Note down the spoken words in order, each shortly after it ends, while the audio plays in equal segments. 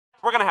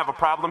We're gonna have a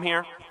problem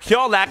here.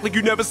 Y'all act like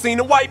you never seen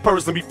a white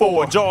person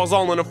before. Jaws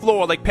all on the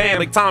floor like Pam,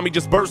 like Tommy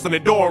just burst in the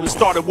door and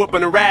started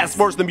whooping her ass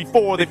worse than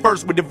before they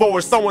first were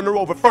divorced, sewing her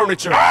over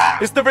furniture.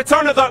 It's the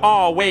return of the—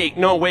 Oh, wait,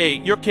 no,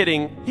 wait, you're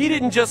kidding. He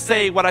didn't just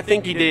say what I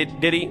think he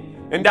did he?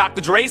 And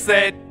Dr. Dre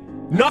said—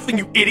 Nothing,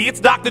 you idiots.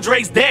 Dr.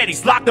 Dre's dead.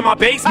 He's locked in my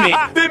basement.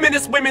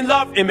 Feminist women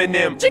love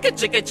Eminem. Chicka,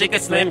 chicka, chicka,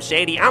 Slim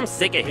Shady. I'm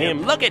sick of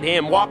him. Look at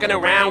him walking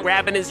around,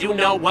 grabbing his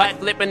you-know-what,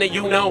 flipping the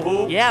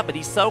you-know-who. Yeah, but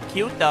he's so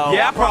cute, though.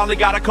 Yeah, I probably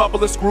got a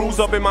couple of screws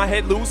up in my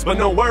head loose, but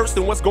no worse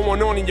than what's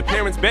going on in your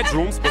parents'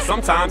 bedrooms. But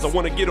sometimes I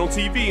want to get on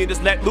TV and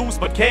just let loose,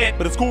 but can't.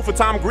 But it's cool for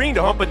Tom Green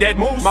to hump a dead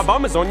moose. My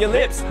bum is on your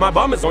lips. My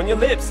bum is on your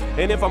lips.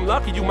 And if I'm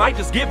lucky, you might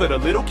just give it a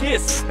little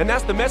kiss. And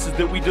that's the message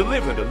that we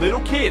deliver to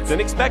little kids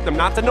and expect them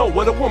not to know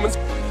what a woman's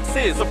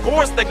is. Of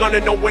course they're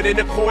gonna know what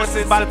intercourse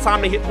is. By the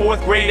time they hit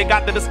 4th grade, they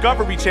got the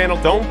Discovery Channel,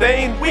 don't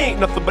they? And we ain't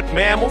nothing but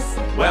mammals.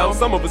 Well,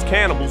 some of us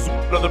cannibals,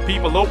 other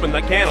people open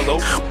like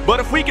cantaloupes. But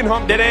if we can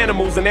hump dead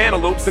animals and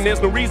antelopes, then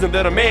there's no reason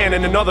that a man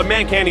and another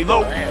man can't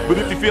elope. But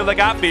if you feel like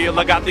I feel,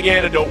 I got the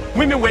antidote.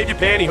 Women wave your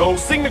pantyhose,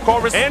 sing the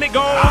chorus, and it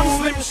goes.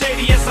 I'm Slim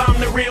Shady, yes, I'm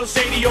the real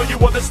Shady. All you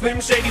other Slim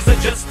Shadys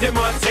are just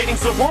imitating.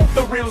 So won't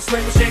the real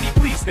Slim Shady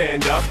please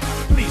stand up?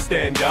 Please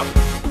stand up.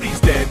 Please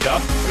stand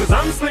up. Cause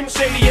I'm Slim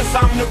Shady, yes,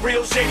 I'm the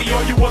real Shady.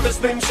 All you other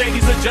Slim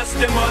Shadys are just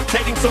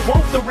imitating. So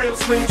won't the real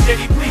Slim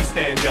Shady please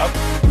stand up?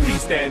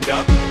 Please stand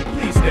up.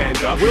 Please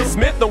stand up. Will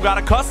Smith don't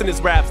gotta cuss in his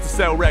raps to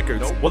sell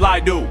records. Nope. Well, I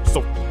do.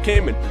 So f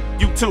him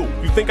and you too.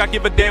 You think I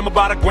give a damn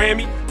about a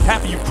Grammy?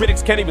 Half of you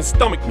critics can't even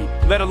stomach me,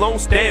 let alone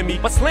stand me.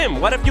 But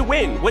Slim, what if you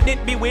win? Wouldn't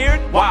it be weird?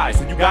 Why?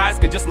 So you guys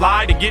can just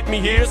lie to get me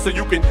here? So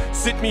you can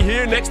sit me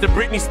here next to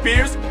Britney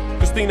Spears?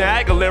 Christina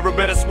Aguilera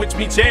better switch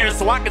me chairs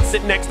so I can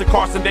sit next to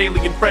Carson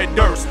Daly and Fred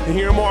Durst and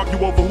hear them argue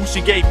over who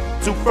she gave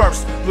to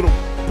first. Little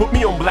put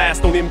me on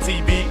blast on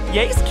MTV.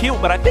 Yeah, he's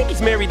cute, but I think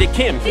he's married to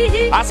Kim.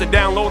 I should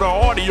download her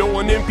audio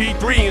on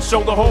MP3 and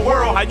show the whole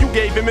world how you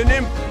gave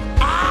Eminem.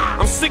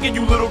 I'm sick of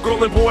you little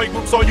girl and boy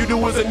groups, all you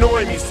do is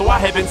annoy me. So I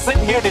have been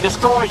sitting here to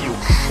destroy you.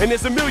 And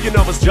there's a million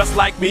of us just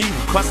like me,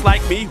 who cuss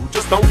like me, who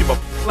just don't give a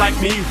f like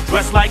me, who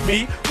dress like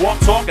me, walk,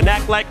 talk, and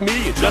act like me.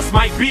 It just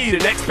might be the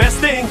next best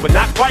thing, but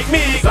not quite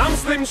me. Cause I'm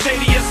Slim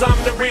Shady, yes,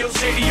 I'm the real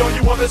Shady. All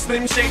you other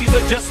Slim Shadys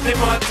are just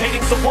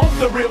imitating. So won't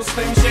the real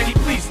Slim Shady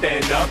please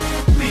stand up?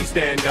 Please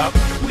stand up.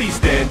 Please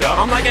stand up.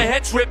 I'm like a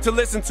head trip to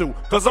listen to,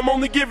 cause I'm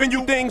only giving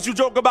you things you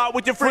joke about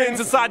with your friends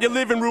inside your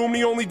living room.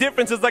 The only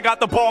difference is I got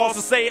the balls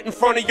to say it in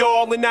front of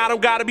y'all, and I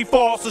don't gotta be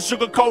false or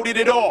sugar-coated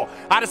at all.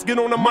 I just get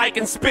on the mic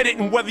and spit it,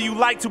 and whether you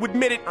like to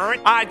admit it,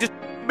 I just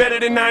better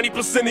than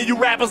 90% of you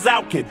rappers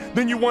out, kid.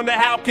 Then you wonder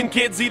how can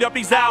kids eat up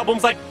these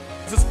albums like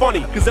it's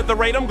funny, cause at the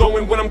rate I'm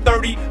going when I'm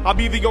 30, I'll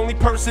be the only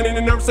person in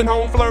a nursing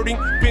home flirting,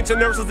 pinching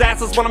nurses'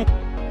 asses when I'm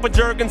for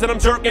jerkins and I'm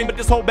jerking, but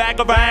this whole bag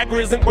of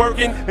Viagra isn't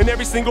working. And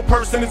every single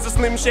person is a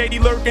Slim Shady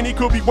lurking. He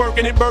could be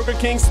working at Burger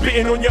King,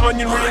 spitting on your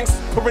onion rings,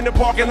 or in the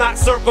parking lot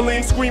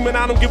circling, screaming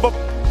I don't give a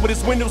with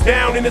his windows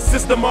down and his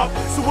system up.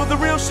 So will the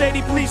real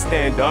Shady please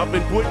stand up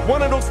and put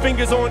one of those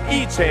fingers on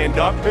each hand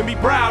up and be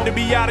proud to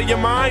be out of your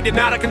mind and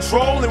out of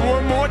control. And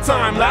one more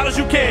time, loud as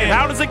you can.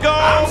 How does it go?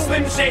 I'm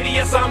Slim Shady,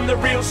 yes, I'm the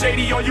real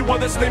Shady. All you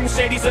other Slim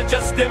Shadys are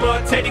just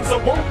imitating.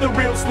 So won't the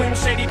real Slim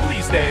Shady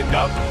please stand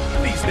up?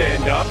 Please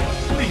stand up.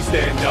 Please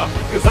stand up.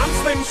 Cause I'm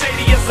Slim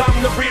Shady, yes,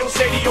 I'm the real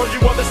Shady. All you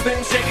other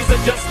Slim Shadys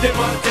are just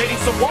imitating.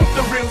 So won't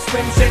the real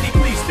Slim Shady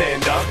please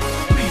stand up?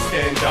 Please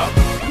stand up.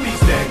 Please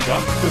stand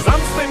up. Cause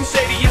I'm Slim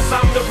Shady, yes,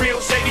 I'm the real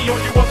Shady.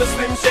 All you other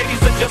Slim Shadys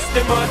are just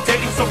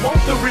imitating. So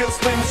won't the real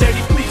Slim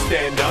Shady please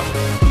stand up?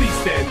 Please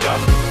stand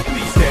up.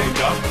 Please stand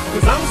up.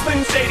 Cause I'm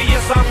Slim Shady,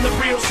 yes, I'm the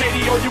real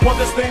Shady. All you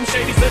other Slim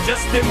Shadys are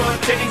just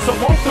imitating. So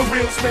won't the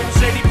real Slim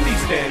Shady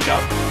please stand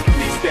up?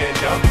 Please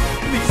stand up.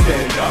 Please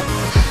stand up.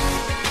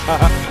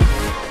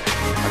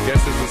 I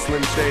guess there's a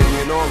Slim Shady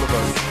in all of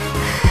us.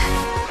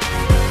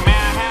 May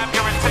I have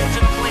your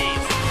attention,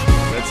 please?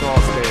 Let's all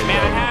stand up. May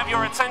I have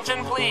your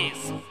attention,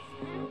 please?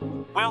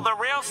 Will the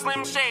real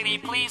Slim Shady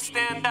please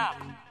stand up?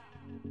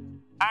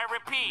 I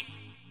repeat,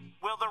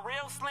 will the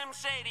real Slim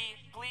Shady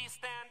please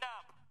stand up?